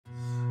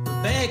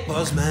Big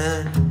boss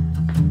man,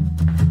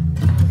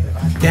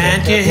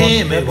 can't you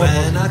hear me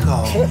when I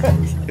call?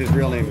 His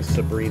real name is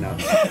Sabrina.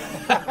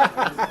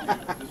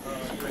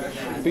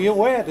 Be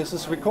aware, this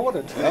is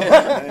recorded.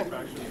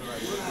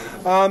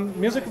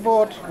 Music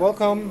Award,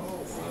 welcome,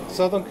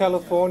 Southern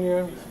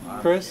California,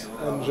 Chris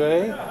and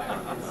Jay.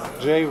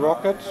 J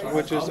Rockett,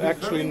 which is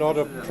actually not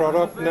a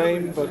product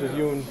name, but a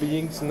human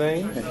being's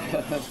name.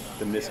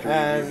 The mystery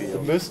And revealed.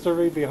 the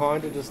mystery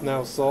behind it is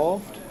now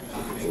solved.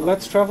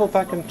 Let's travel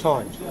back in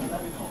time.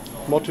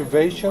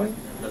 Motivation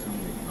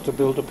to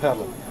build a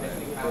pedal.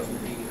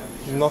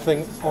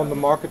 Nothing on the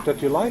market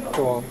that you liked,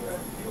 or?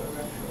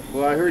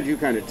 Well, I heard you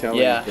kind of telling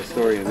the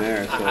story in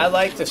there. So. I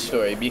like the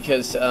story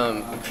because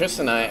Chris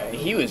and I,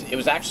 it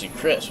was actually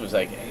Chris was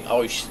like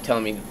always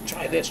telling me,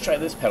 try this pedal,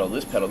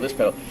 this pedal, this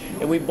pedal.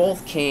 And we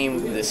both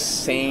came to the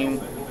same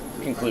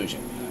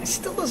conclusion. It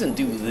still doesn't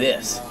do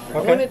this.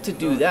 I want it to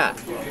do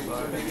that.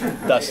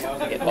 Thus,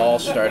 it all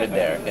started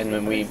there. And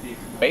when we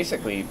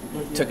basically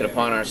took it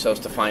upon ourselves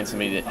to find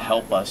somebody to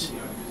help us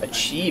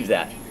achieve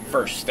that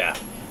first step.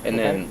 And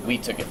then we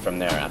took it from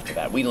there after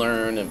that. We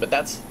learned, but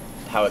that's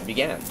how it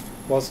began.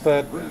 Was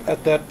that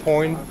at that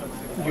point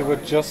you were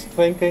just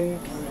thinking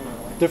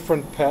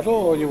different pedal,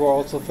 or you were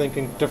also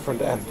thinking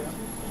different amp?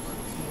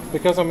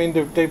 Because I mean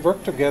they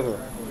work together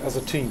as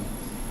a team,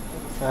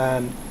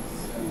 and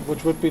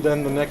which would be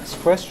then the next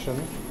question: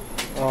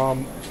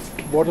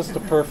 what is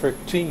the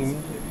perfect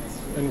team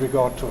in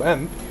regard to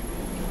amp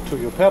to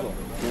your pedal?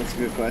 That's a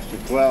good question.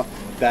 Well,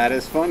 that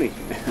is funny.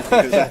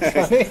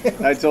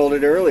 I told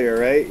it earlier,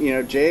 right? You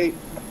know, Jay,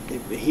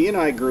 he and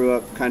I grew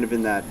up kind of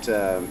in that,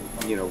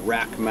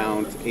 rack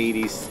mount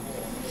 80s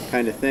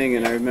kind of thing.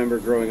 And I remember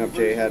growing up,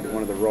 Jay had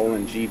one of the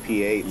Roland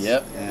GP8s.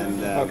 Yep.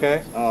 And,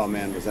 oh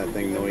man, was that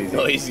thing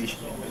noisy.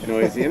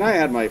 Noisy. And I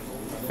had my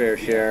fair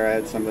share. I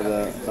had some of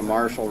the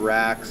Marshall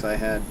racks. I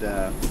had,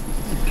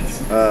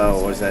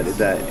 what was that?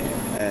 That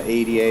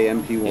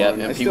ADA MP1. Yep,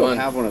 MP1. I still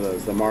have one of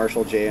those, the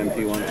Marshall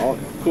JMP1. All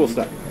cool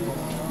stuff.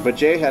 But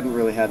Jay hadn't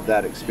really had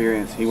that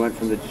experience. He went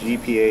from the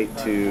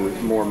GP8 to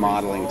more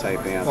modeling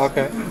type amps.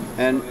 Okay.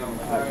 And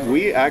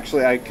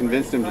I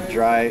convinced him to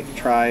try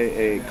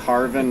a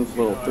Carvin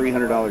little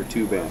 $300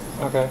 tube amp.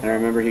 Okay. And I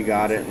remember he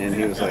got it, and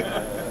he was like,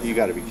 "You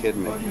got to be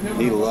kidding me!"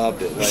 He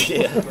loved it.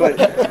 Like,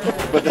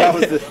 but that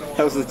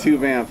was the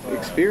tube amp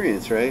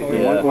experience, right?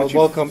 Yeah.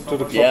 Welcome to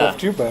the club of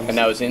tube amps. And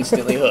I was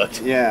instantly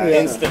hooked.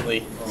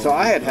 Instantly. So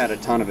I had a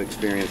ton of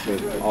experience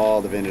with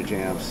all the vintage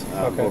amps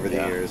over the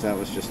years. That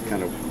was just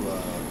kind of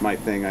my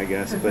thing, I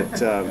guess. But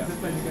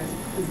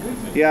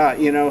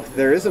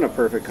there isn't a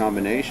perfect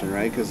combination,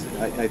 right? Because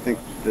I think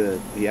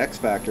the X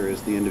factor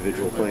is the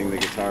individual playing the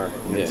guitar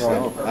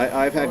itself.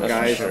 I've had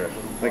guys,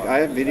 like I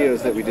have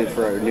videos that we did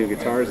for our new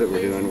guitars that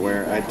we're doing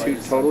where I had two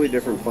totally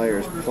different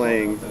players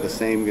playing the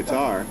same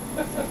guitar.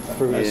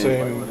 Through the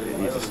same...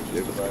 It was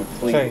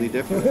completely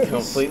different.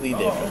 Completely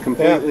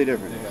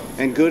different.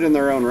 And good in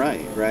their own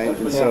right?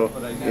 And so,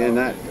 and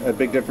that a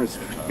big difference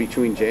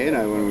between Jay and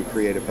I when we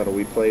create a pedal,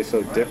 we play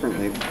so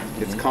differently.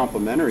 It's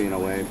complementary in a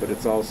way, but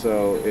it's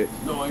also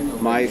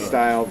my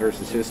style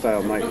versus his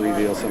style might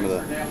reveal some of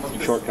the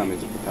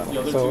shortcomings of the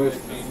pedal. So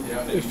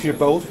if you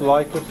both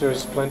like it,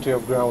 there's plenty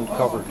of ground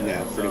covered.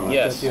 Yeah, pretty much.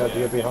 Yes. That's the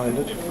idea behind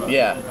it.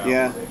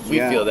 Yeah. We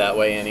feel that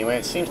way anyway.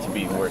 It seems to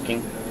be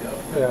working.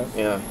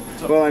 Yeah.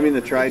 Well, I mean,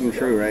 the tried and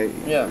true, right?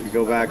 Yeah. You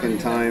go back in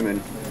time,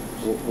 and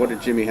what did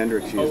Jimi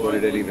Hendrix use? What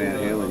did Eddie Van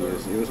Halen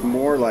use? It was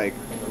more like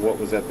what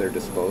was at their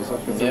disposal,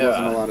 because there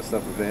wasn't a lot of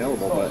stuff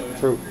available. But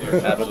true.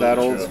 But that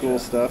old school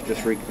stuff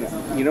just,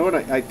 you know what?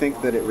 I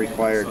think that it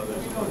required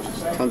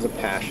tons of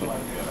passion.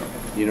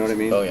 You know what I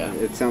mean? Oh yeah.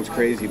 It sounds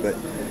crazy, but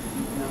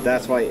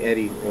that's why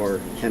Eddie or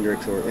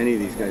Hendrix or any of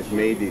these guys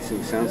made these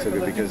things sound so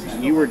good, because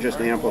you were just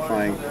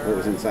amplifying what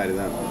was inside of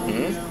them.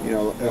 Mm-hmm. You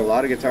know, a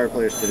lot of guitar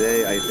players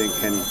today, I think,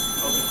 can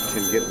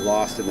get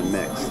lost in the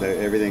mix.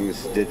 Everything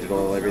is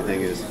digital,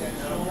 everything is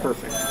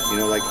perfect. You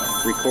know, like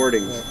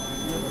recordings,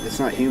 it's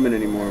not human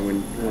anymore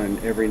when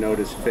every note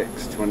is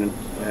fixed, when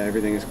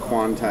everything is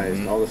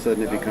quantized. All of a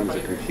sudden it becomes a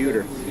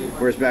computer.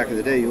 Whereas back in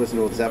the day, you listen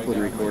to old Zeppelin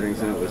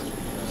recordings and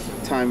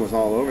time was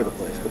all over the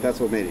place. But that's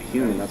what made it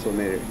human, that's what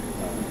made it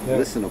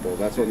listenable,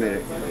 that's what made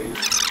it...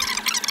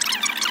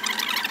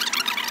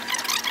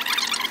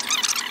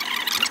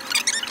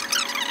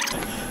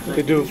 You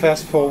could do a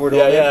fast forward on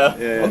it.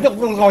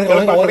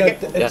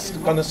 It's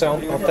gonna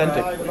sound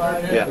authentic.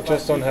 Yeah. You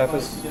just don't have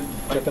his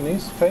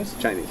Japanese face?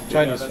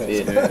 Chinese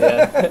face.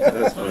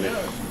 That's funny.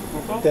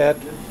 That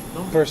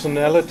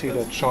personality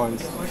that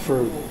shines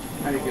through,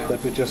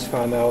 that we just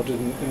found out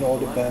in all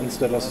the bands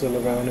that are still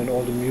around and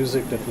all the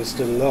music that we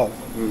still love.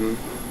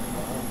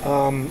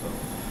 Mm-hmm.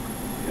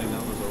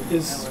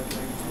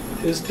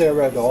 Is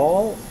there at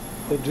all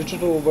a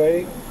digital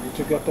way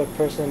to get that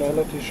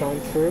personality shine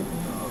through?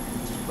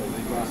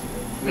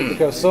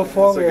 Because so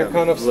far we are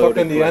kind of stuck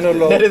in the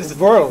analog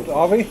world,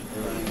 are we?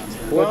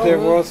 But there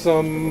were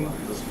some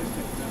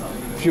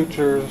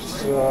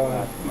futures.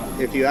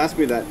 If you asked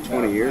me that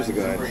 20 years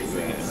ago,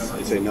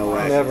 it's say no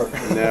way. Never.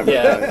 Never.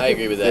 Yeah, I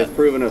agree with that. They've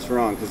proven us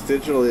wrong because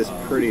digital is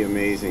pretty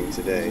amazing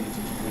today.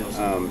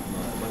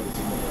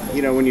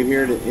 You know, when you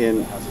hear it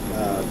in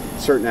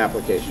certain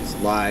applications,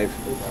 live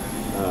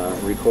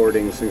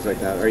recordings, things like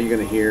that, are you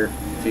going to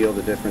feel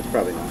the difference?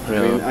 Probably not.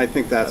 No. I mean, I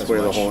think that's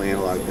where the whole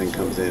analog thing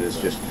comes in, is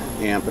just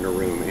amp in a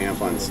room,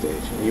 amp on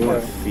stage. You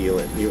want to feel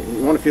it. You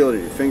want to feel it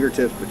in your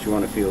fingertips, but you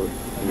want to feel it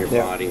in your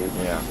body. And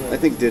I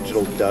think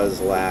digital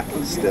does lack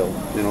still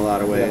in a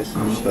lot of ways,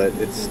 but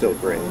it's still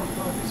great.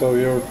 So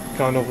you're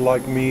kind of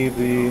like me,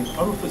 the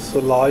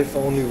live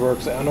only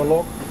works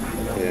analog,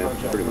 Yeah,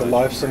 pretty the much.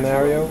 live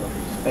scenario.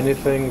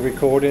 Anything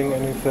recording,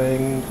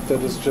 anything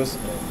that is just,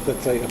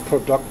 let's say, a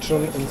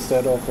production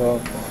instead of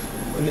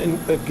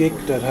a gig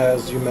that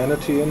has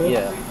humanity in it,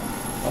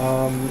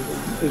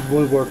 it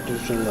will work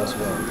digital as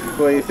well.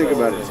 Well, you think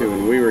about it too.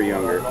 When we were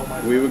younger,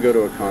 we would go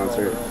to a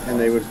concert and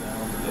they would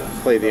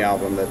play the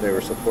album that they were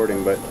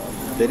supporting, but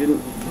they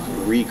didn't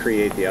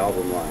recreate the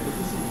album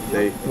live.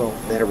 They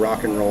had a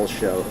rock and roll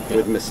show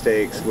with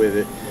mistakes,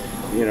 with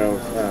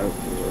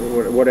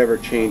whatever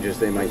changes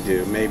they might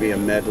do, maybe a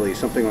medley,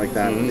 something like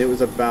that. It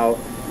was about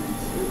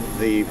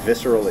the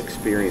visceral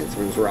experience.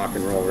 It was rock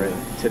and roll, right?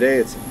 Today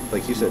it's,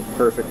 like you said,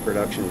 perfect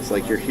production. It's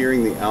like you're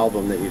hearing the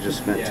album that you just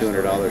spent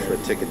 $200 for a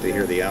ticket to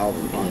hear the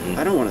album.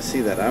 I don't want to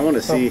see that. I want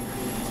to see,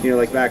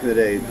 like back in the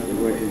day,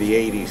 the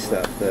 80s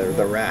stuff,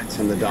 the Rats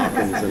and the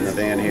Dawkins and the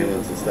Van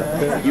Halens and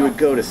stuff. You would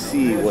go to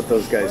see what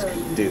those guys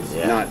could do,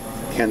 not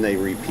can they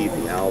repeat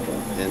the album.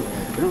 And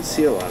we don't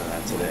see a lot of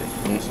that today.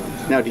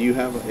 Now, do you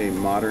have a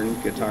modern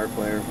guitar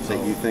player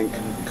that you think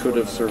could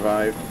have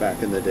survived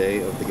back in the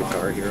day of the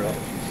Guitar Hero?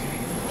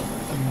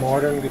 A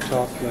modern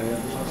guitar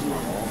player.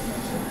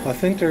 I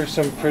think there's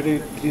some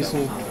pretty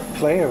decent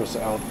players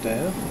out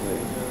there,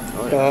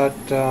 but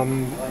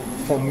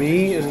for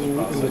me, in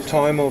the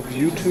time of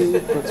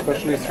YouTube,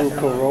 especially through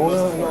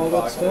Corona and all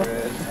that stuff,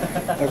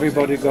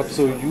 everybody got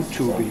so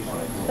YouTubey.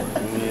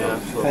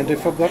 And they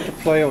forgot to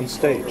play on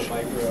stage.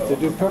 They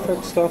do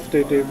perfect stuff.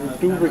 They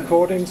do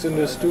recordings in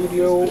the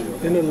studio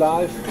in a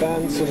live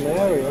band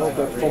scenario,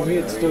 but for me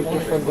it's still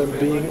different than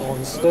being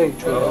on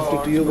stage. You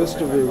have to deal with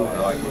the room.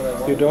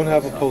 You don't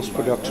have a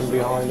post-production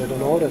behind it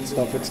and all that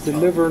stuff. It's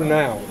deliver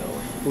now.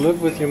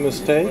 Live with your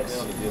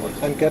mistakes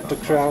and get the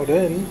crowd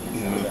in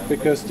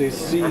because they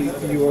see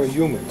you are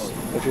humans.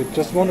 If you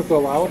just want to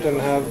go out and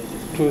have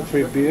 2 or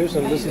 3 beers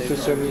and listen to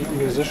some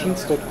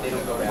musicians that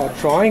are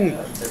trying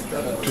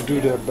to do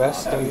their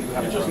best,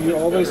 and you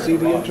always see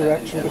the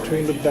interaction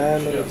between the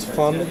band, and it's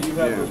fun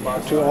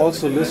to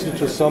also listen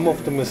to some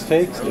of the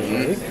mistakes they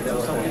make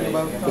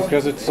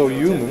because it's so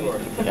human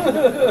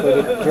that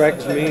it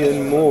drags me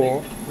in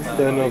more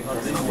than an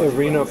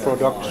arena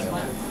production.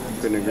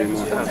 Couldn't agree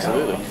more.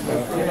 Absolutely.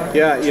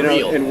 Yeah,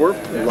 Real. and we're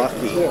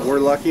lucky. We're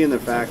lucky in the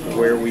fact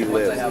where we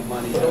live.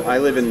 I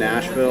live in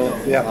Nashville,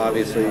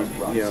 obviously,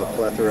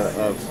 plethora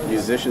of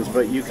musicians,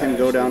 but you can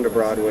go down to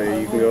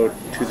Broadway, you can go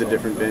to the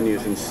different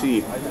venues and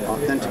see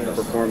authentic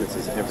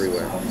performances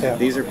everywhere. Yeah.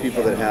 These are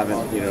people that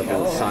haven't,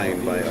 been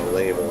signed by a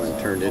label and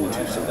turned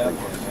into something.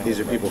 These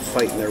are people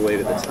fighting their way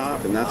to the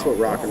top, and that's what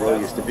rock and roll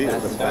used to be. It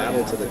was a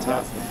battle to the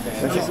top.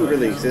 That doesn't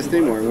really exist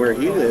anymore. And where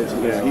he lives,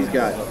 he's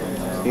got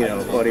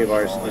a buddy of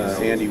ours,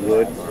 Andy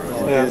Wood,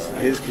 and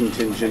his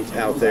contingent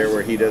out there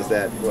where he does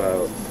that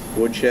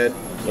woodshed.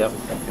 Yep.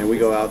 And we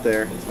go out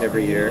there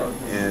every year,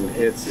 and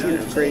it's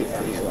great.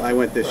 I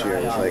went this year.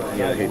 It was like,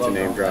 I hate to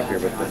name drop here,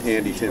 but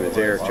Andy Timmons,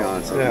 Eric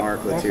Johnson,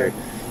 Mark Lettieri.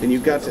 And you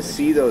got to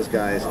see those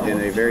guys in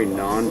a very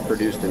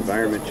non-produced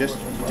environment just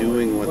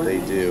doing what they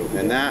do.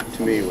 And that,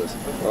 to me, was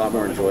a lot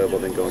more enjoyable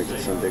than going to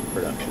some big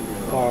production.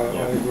 I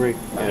agree,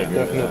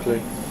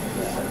 definitely.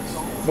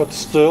 But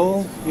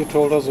still, you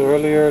told us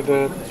earlier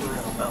that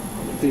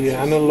the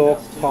analog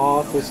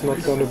path is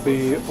not going to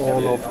be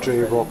all of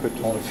J Rockett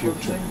in the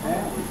future.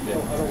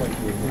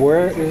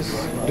 Where is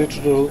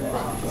digital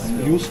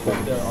useful?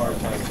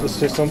 Is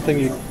there something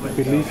you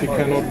believe you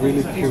cannot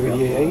really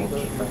create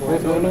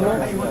with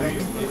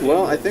analog?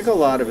 Well, I think a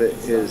lot of it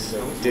is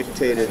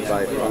dictated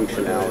by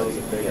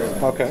functionality.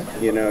 Okay.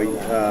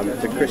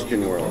 The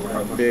Christian world,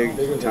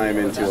 big time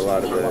into a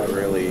lot of the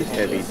really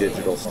heavy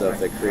digital stuff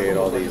that create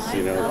all these,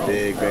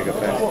 big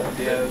effects.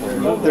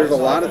 There's a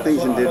lot of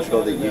things in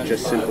digital that you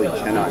just simply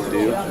cannot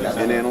do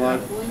in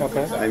analog.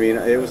 Okay. I mean,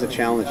 it was a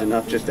challenge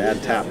enough just to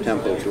add tap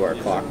tempo to our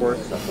clockwork.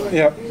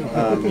 Yeah.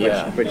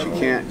 But you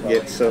can't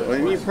get so, I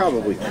mean, you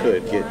probably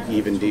could get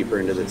even deeper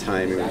into the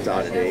timing with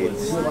dotted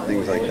eighths,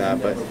 things like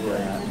that, but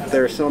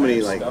there are so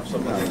many,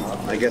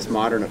 I guess,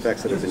 modern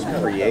effects that have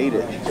been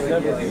created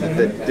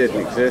that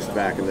didn't exist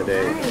back in the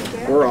day.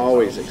 We're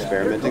always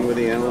experimenting with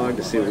the analog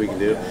to see what we can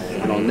do.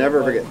 And I'll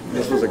never forget,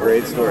 this was a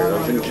great story. I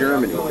was in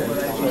Germany,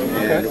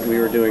 and we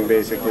were doing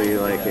basically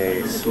like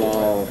a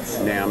small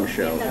NAMM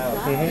show.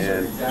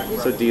 And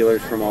so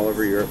dealers from all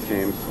over Europe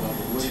came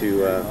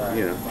to,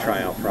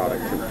 try out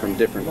product from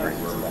different brands.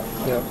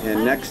 Yeah.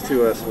 And next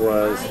to us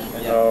was,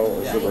 what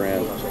was the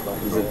brand?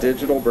 It was a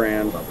digital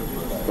brand.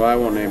 Well, I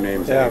won't name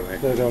names anyway.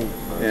 They don't.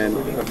 And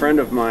a friend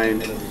of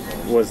mine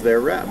was their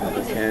rep,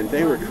 and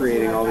they were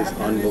creating all these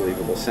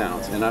unbelievable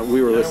sounds, and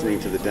we were listening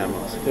to the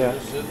demos. Yeah.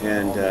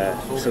 And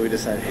so we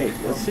decided, hey,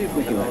 let's see if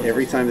we can,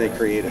 every time they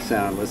create a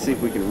sound, let's see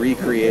if we can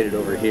recreate it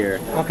over here.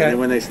 Okay. And then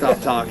when they stop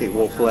talking,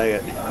 we'll play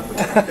it.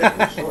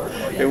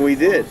 And we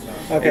did.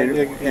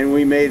 Okay. And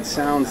we made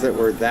sounds that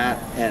were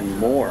that and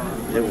more.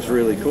 It was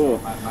really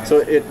cool. So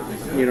it,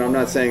 you know, I'm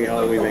not saying,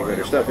 oh, we make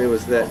better stuff. It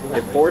was that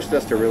it forced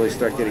us to really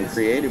start getting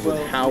creative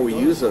with how we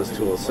use those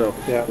tools. So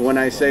Yeah. when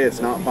I say it's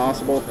not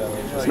possible,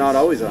 it's not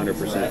always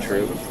 100%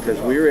 true, because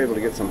we were able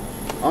to get some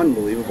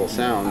unbelievable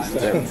sounds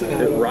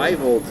that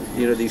rivaled,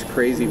 you know, these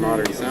crazy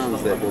modern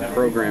sounds that were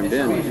programmed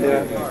in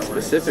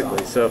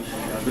specifically. So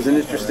it was an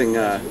interesting,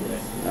 I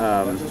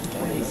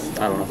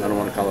don't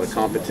want to call it a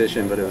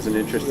competition, but it was an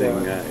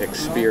interesting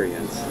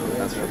experience,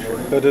 that's for sure.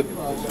 But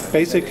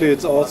basically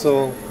it's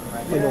also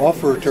an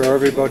offer to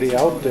everybody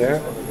out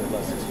there.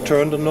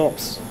 Turn the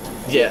knobs.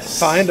 Yes.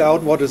 Find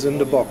out what is in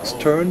the box.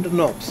 Turn the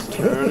knobs.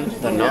 Turn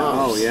the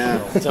knobs. Oh,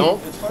 yeah.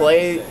 Don't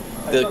play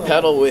the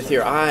pedal with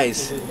your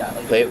eyes.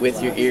 Play it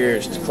with your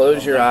ears. Just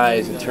close your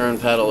eyes and turn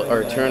pedal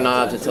or turn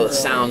knobs until it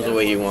sounds the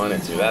way you want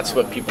it to. That's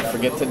what people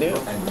forget to do.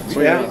 It's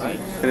Yeah. crazy.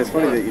 And it's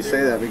funny that you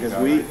say that, because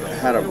we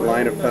had a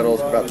line of pedals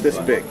about this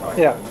big,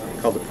 Yeah.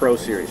 called the Pro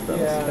Series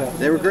pedals.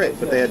 They were great,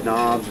 but they had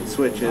knobs and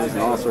switches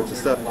and all sorts of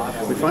stuff.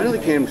 We finally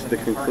came to the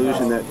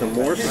conclusion that the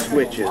more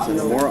switches and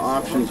the more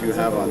options you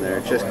have on there,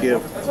 just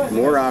give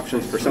more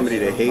options for somebody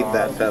to hate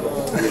that pedal.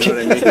 You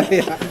know what I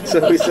mean?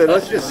 So we said,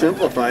 let's just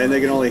simplify, and they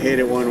can only hate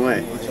it one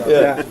way.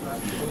 Yeah.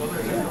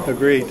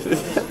 Agreed.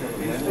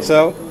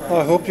 So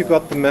I hope you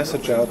got the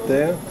message out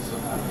there.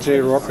 J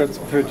Rockett's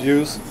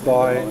produced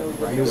by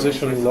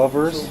musician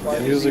lovers,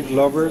 music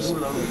lovers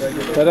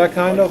that are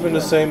kind of in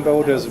the same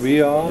boat as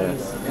we are.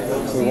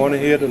 We want to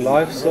hear the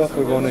live stuff,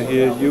 we want to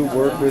hear you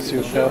work with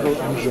your pedal,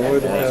 enjoy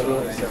the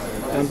pedal.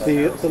 And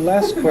the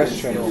last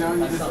question,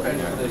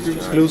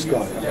 Blue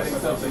Sky.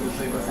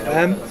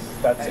 I'm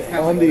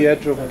on the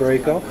edge of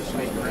breakup.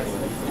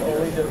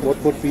 What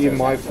would be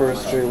my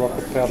first J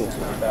Rockett pedal?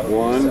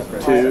 1,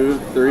 2,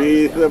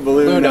 3, the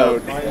blue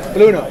note.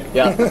 Blue Note.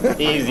 Yeah,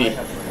 easy.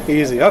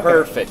 Easy, okay.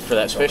 Perfect for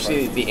that,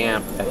 especially the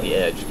amp at the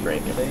edge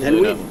break. And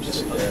we-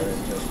 just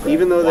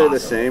Even though they're the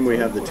same, we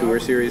have the Tour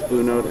Series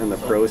Blue Note and the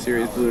Pro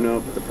Series Blue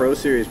Note. But the Pro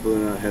Series Blue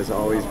Note has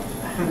always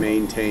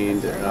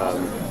maintained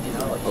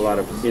a lot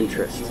of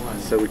interest,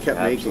 so we kept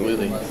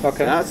absolutely. making it.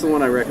 Okay. That's the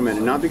one I recommend,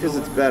 and not because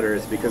it's better,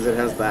 it's because it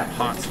has that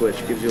hot switch,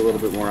 gives you a little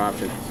bit more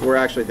option. We're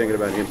actually thinking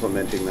about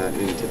implementing that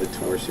into the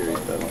Tour Series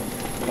pedal.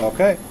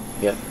 Okay.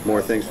 Yeah.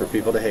 More things for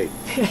people to hate.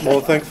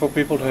 More things for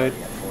people to hate.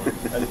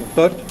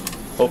 But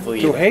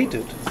Hopefully. to hate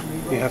it,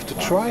 you have to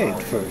try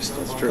it first.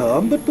 That's true.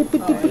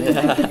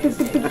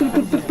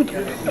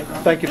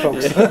 Thank you,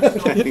 folks.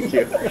 Thank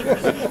you.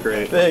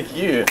 Great. Thank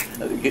you.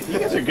 You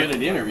guys are good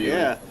at interviewing.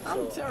 Yeah.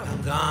 I'm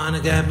gonna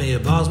get me a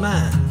boss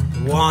man,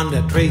 one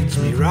that treats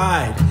me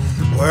right.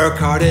 Work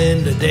hard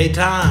in the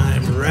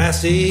daytime,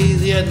 rest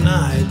easy at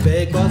night,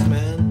 big boss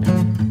man.